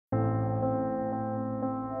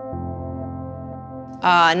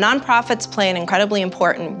Nonprofits play an incredibly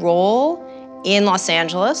important role in Los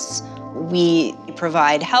Angeles. We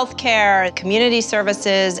provide healthcare, community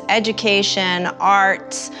services, education,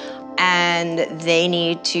 arts, and they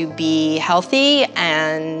need to be healthy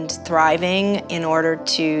and thriving in order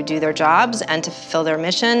to do their jobs and to fulfill their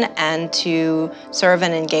mission and to serve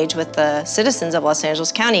and engage with the citizens of Los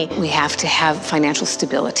Angeles County. We have to have financial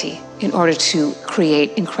stability in order to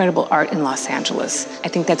create incredible art in Los Angeles. I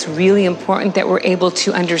think that's really important, that we're able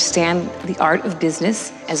to understand the art of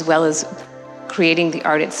business as well as creating the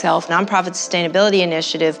art itself. Nonprofit Sustainability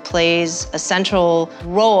Initiative plays a central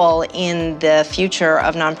role in the future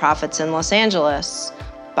of nonprofits in Los Angeles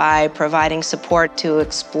by providing support to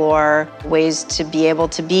explore ways to be able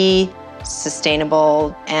to be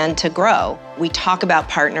sustainable and to grow. We talk about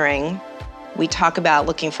partnering. We talk about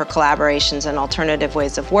looking for collaborations and alternative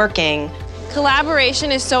ways of working.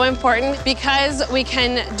 Collaboration is so important because we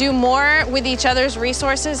can do more with each other's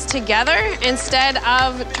resources together instead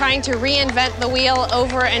of trying to reinvent the wheel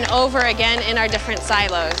over and over again in our different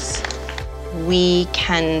silos. We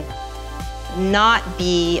can not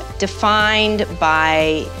be defined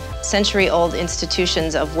by century-old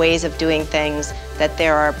institutions of ways of doing things, that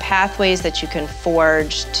there are pathways that you can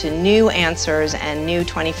forge to new answers and new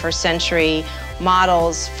 21st century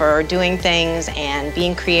models for doing things and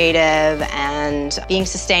being creative and being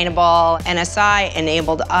sustainable. NSI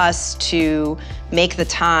enabled us to make the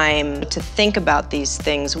time to think about these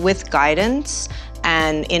things with guidance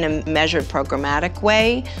and in a measured, programmatic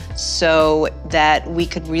way so that we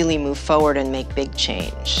could really move forward and make big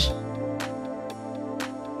change.